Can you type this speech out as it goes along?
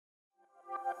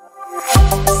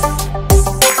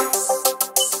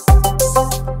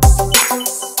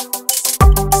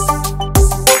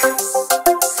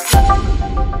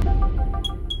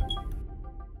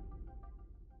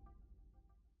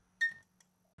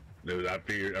Dude, I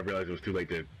realized it was too late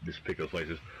to just pick those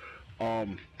places.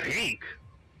 Pink?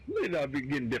 We ended up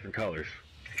getting different colors.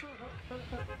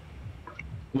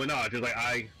 Well, no, it's just like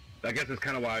I guess that's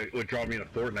kind of why it would draw me into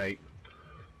Fortnite.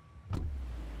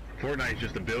 Fortnite's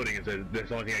just a building. It's the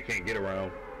only thing I can't get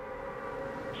around.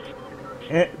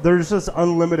 There's just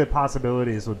unlimited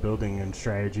possibilities with building and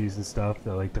strategies and stuff.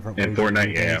 That like different. In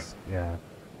Fortnite, yeah. Yeah.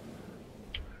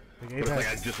 Like, but it's like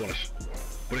I just want to.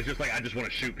 But it's just like I just want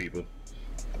to shoot people.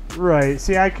 Right.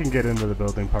 See, I can get into the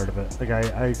building part of it. Like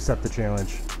I accept the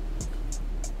challenge.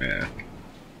 Yeah.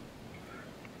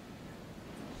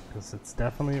 Because it's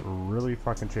definitely really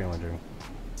fucking challenging.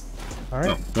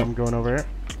 Alright, I'm going over here.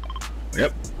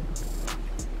 Yep.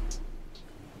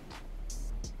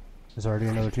 There's already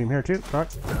another team here too. Fuck.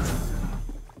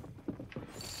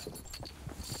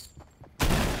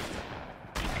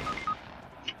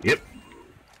 Yep.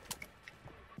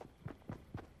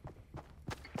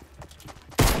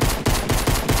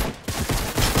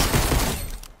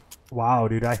 Wow,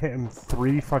 dude, I hit him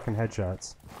 3 fucking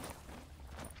headshots.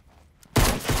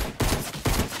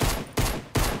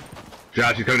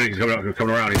 Josh, he's coming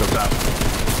around. He's up top.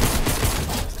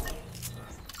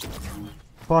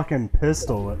 Fucking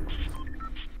pistol. I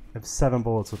have 7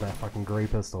 bullets with that fucking gray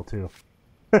pistol too.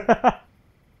 Well,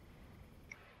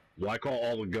 I call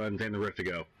all the guns and the rift to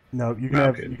go. No, you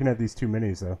can have these 2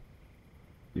 minis though.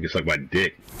 You can suck my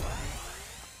dick.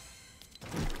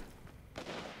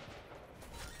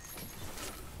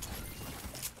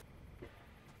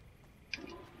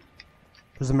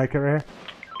 There's a make it right here.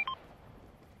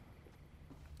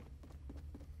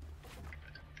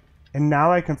 And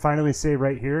now I can finally say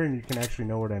right here, and you can actually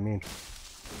know what I mean.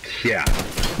 Yeah.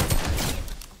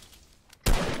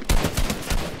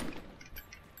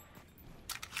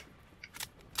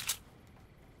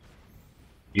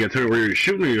 You gotta tell me where you're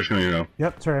shooting, or you're just gonna, you know?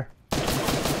 Yep, it's right here.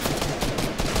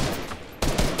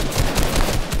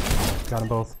 Got them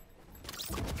both.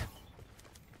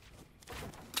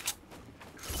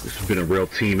 This has been a real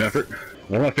team effort.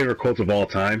 One of my favorite quotes of all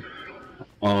time.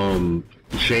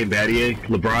 Shane Battier,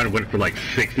 LeBron went for like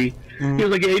 60. He was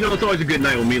like, yeah, you know, it's always a good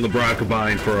night when me and LeBron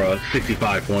combine for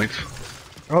 65 points.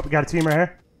 Oh, we got a team right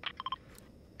here.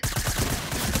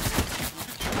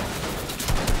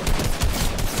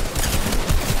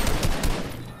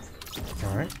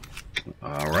 Alright.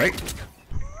 Alright.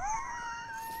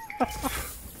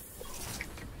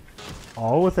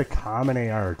 All with a common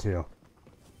AR, too.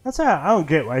 That's how I don't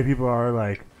get why people are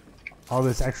like, all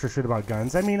this extra shit about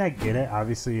guns. I mean, I get it.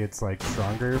 Obviously, it's like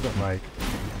stronger, but like.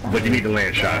 But you need to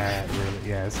land shots. Really,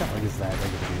 yeah, it's not like it's that big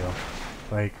of a deal.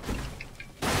 Like.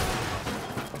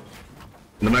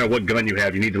 No matter what gun you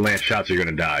have, you need to land shots or you're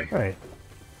gonna die. Right.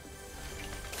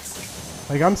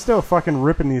 Like, I'm still fucking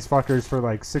ripping these fuckers for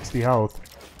like 60 health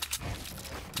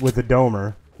with the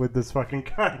domer with this fucking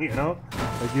gun, you know?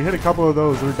 Like, you hit a couple of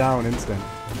those, they're down instant.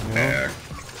 You know? Yeah.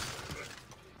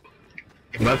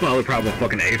 Well, that's my other problem with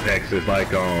fucking Apex is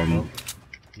like,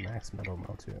 Max metal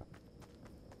melt too.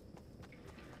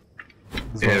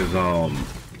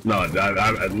 No,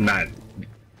 I'm not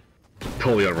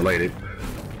totally unrelated.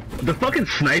 The fucking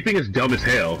sniping is dumb as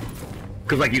hell.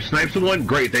 Cause like you snipe someone,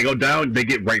 great, they go down, they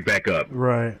get right back up.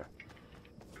 Right.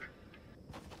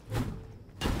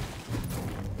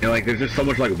 And like, there's just so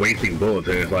much like wasting bullets,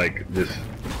 and it's like this.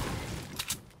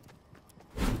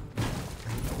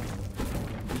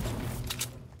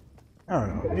 I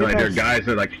don't know. Like there are guys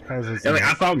that like, and like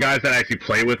I found guys that I actually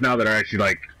play with now that are actually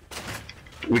like,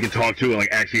 we can talk to and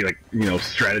like actually like, you know,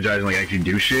 strategize and like actually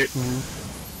do shit.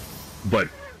 But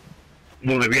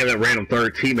when like, we have that random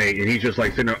third teammate and he's just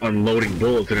like sitting there unloading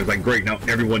bullets, and it's like, great, now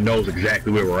everyone knows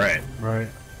exactly where we're at. Right.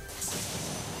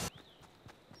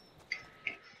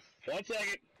 1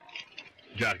 second.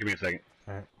 Josh, give me a second.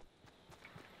 Alright.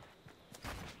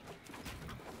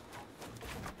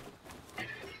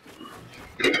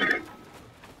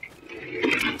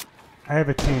 I have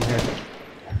a team here.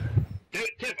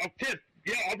 Tip.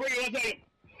 Yeah, I'll bring it 1 second.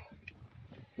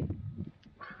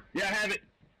 Yeah, I have it.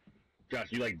 Josh,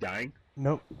 you like dying?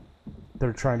 Nope.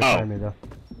 They're trying to find me though.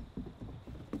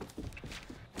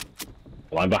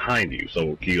 Well, I'm behind you,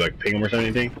 so can you like ping them or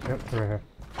anything? Yep, they're right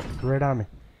here. Right on me.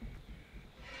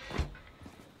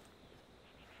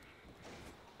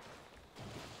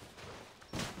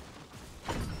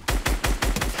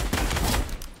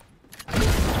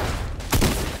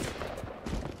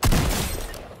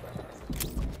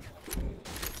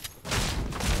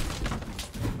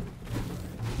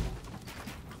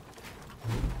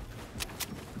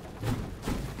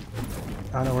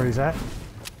 I don't know where he's at.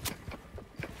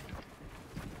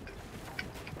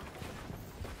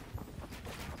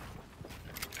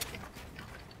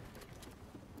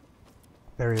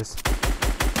 There he is.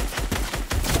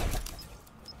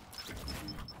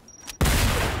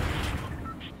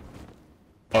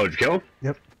 Oh, did you kill him?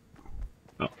 Yep.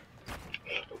 Oh.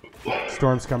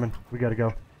 Storm's coming. We gotta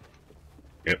go.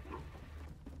 Yep.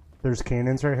 There's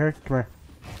cannons right here. Come here.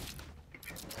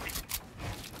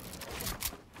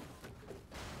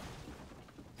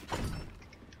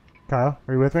 Kyle,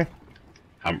 are you with me?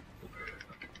 I'm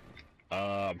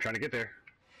trying to get there.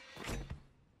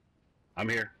 I'm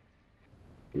here.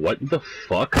 What the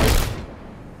fuck?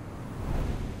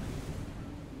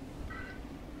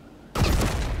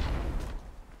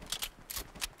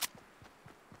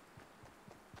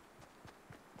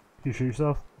 You shoot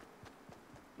yourself?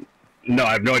 No,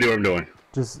 I have no idea what I'm doing.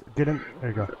 Just get in.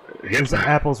 There you go. Yep. There's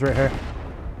apples right here.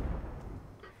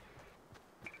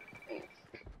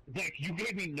 Zach, you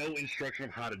gave me no instruction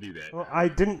of how to do that. Well, I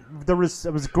didn't. I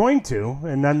was going to,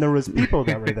 and then there was people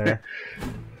that were there,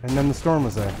 and then the storm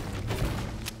was there.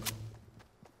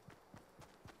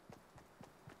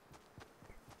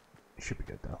 Should be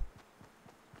good though.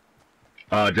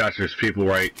 Josh, there's people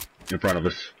right in front of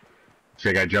us. See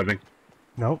that guy jumping?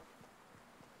 Nope.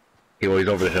 He's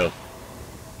over the hill.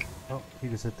 Oh, he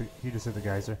just hit the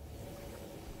geyser.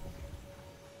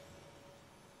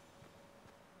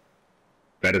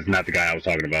 That is not the guy I was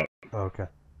talking about. Oh, okay.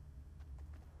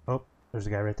 Oh, there's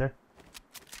a guy right there.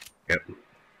 Yep.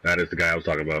 That is the guy I was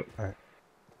talking about. Alright.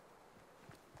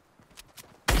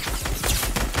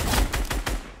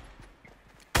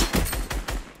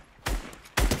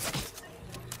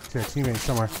 See a teammate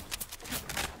somewhere.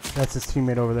 That's his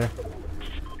teammate over there.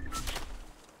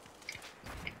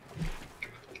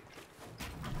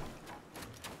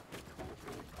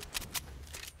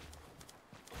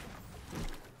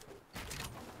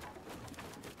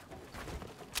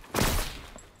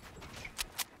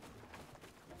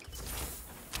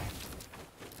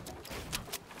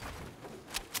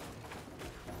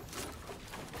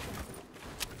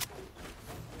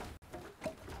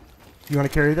 You want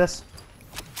to carry this?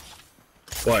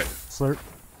 What? Slurp.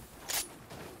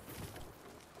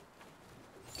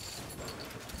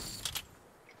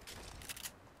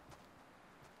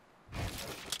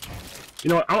 You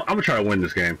know what? I'm gonna try to win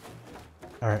this game.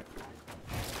 Alright.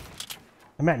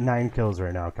 I'm at 9 kills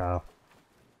right now, Kyle.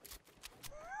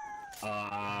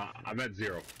 I'm at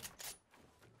 0.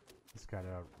 It's kind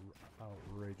of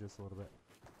outrageous a little bit.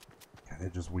 Kind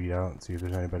of just weed out and see if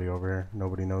there's anybody over here.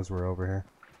 Nobody knows we're over here.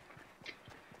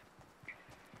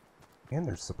 And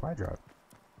there's supply drop.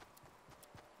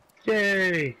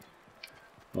 Yay!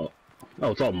 Oh,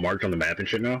 it's all marked on the map and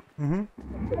shit now? Mm-hmm.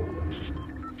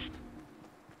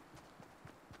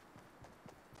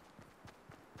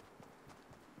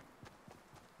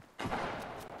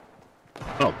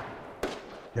 Oh.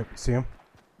 Yep, see him?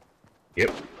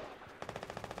 Yep.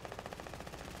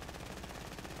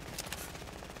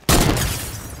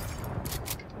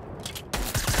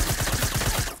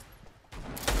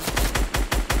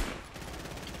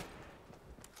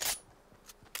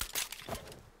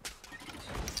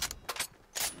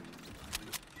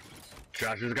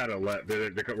 Josh, there's got a left.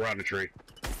 They're around the tree.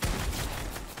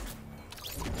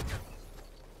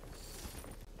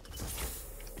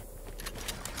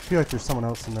 I feel like there's someone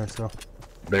else in there still.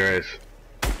 There is.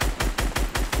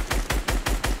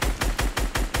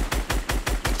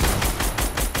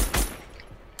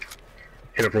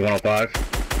 Hit it for 105.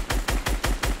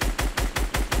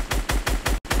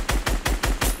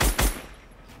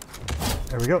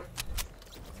 There we go.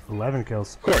 11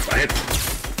 kills. Of course, I hit.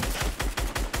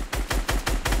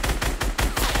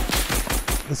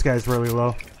 This guy's really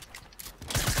low.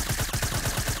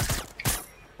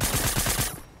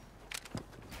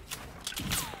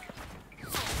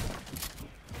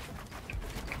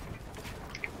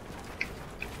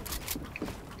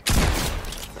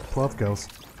 Twelve kills.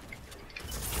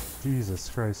 Jesus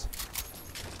Christ.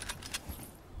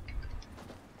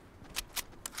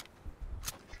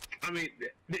 I mean,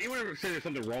 did anyone ever say there's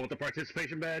something wrong with the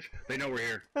participation badge? They know we're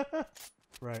here.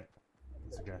 Right.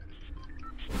 That's a guy.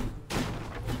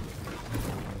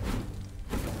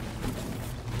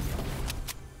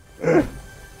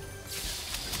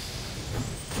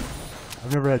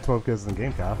 I've never had 12 kills in the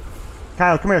game, Kyle.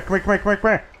 Kyle, come here, come here, come here, come here,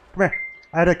 come here. Come here.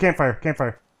 I had a campfire,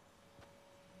 campfire.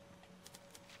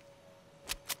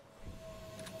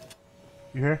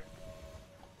 You here?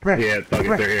 Come here. Yeah, come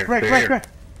here. they're here. Come here, They're come here, here. come here.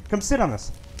 Come sit on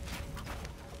this.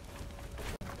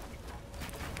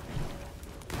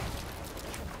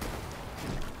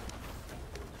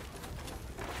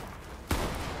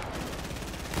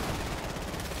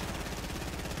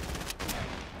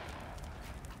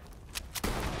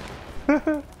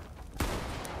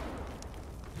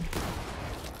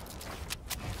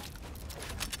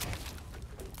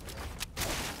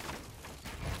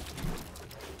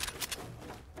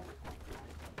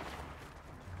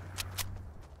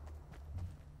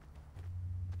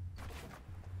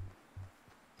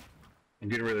 I'm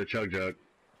getting rid of the chug jug.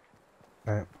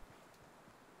 Alright.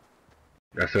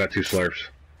 I still got 2 slurps.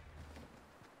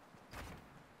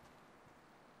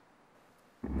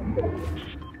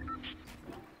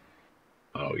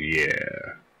 Oh yeah.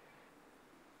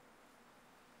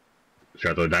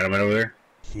 Should I throw dynamite over there?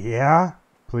 Yeah,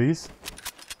 please.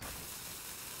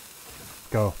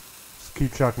 Go. Just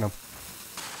keep chucking them.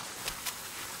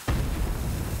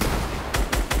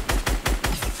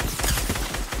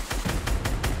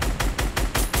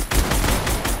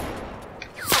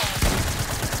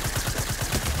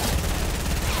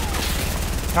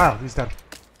 Kyle, he's dead.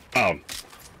 Oh.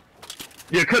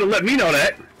 You could have let me know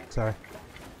that. Sorry.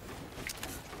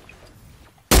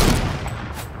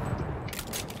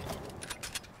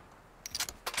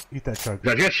 Eat that chug.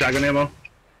 Did you get shotgun ammo?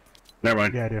 Never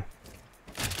mind. Yeah, I do.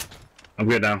 I'm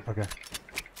good now. Okay.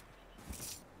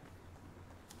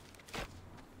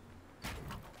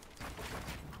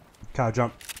 Kyle,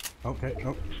 jump. Okay,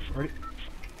 nope. Ready?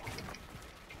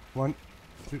 1,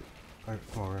 2. Alright,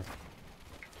 come over.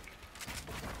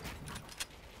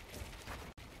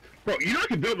 Bro, you know I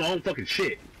can build my own fucking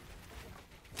shit.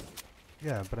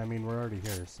 Yeah, but I mean, we're already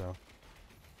here, so.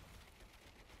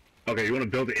 Okay, you want to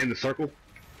build it in the circle?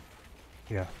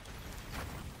 Yeah.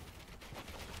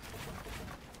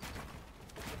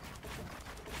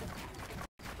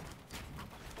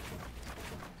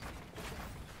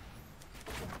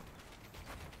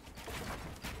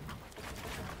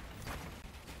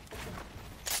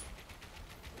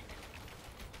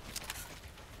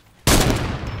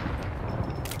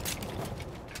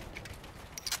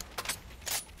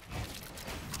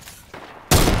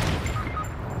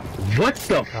 What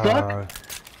the fuck?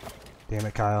 Damn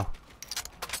it, Kyle.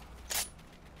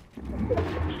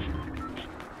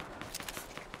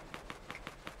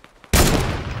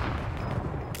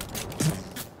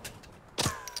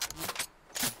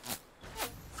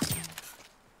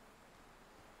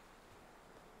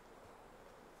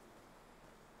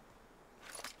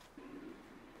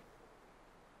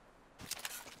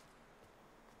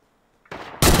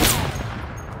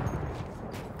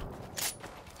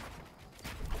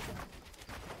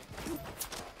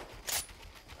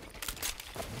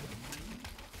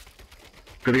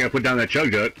 Good thing I put down that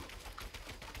chug jug.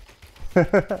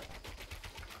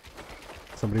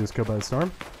 Somebody was killed by the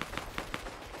storm.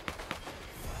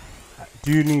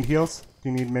 Do you need heals? Do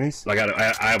you need minis?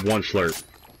 I have 1 slurp.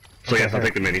 So Okay, yes, I'll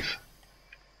here. take the minis.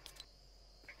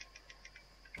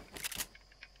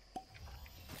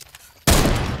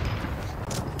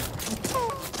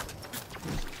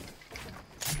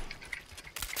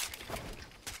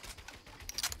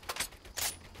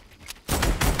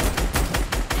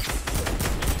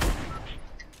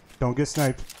 Don't get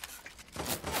sniped.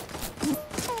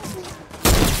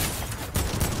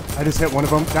 I just hit one of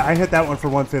them. I hit that one for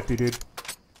 150, dude.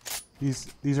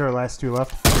 These are our last 2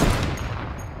 left.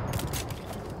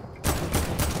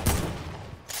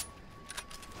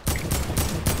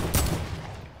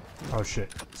 Oh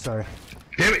shit. Sorry.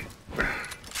 Damn it!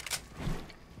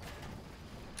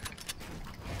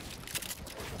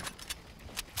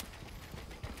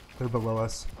 They're below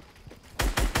us.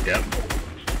 Yep.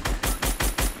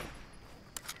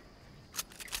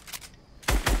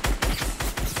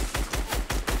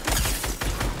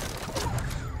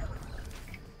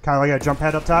 Kyle, I got a jump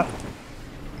pad up top.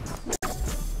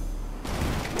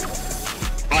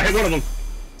 I hit one of them.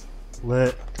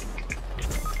 Lit.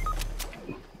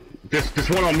 This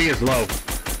one on me is low.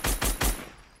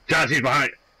 Josh, he's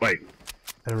behind. Wait.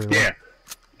 Everywhere. Yeah.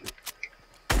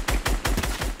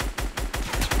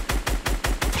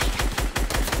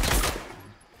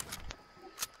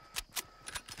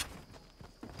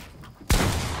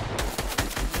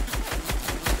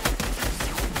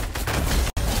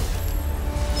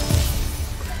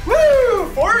 Woo!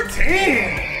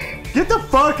 14! Get the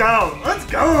fuck out! Let's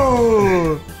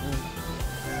go!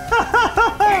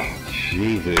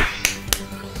 Jesus.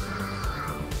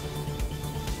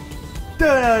 Da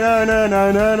na na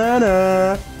na na na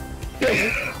na.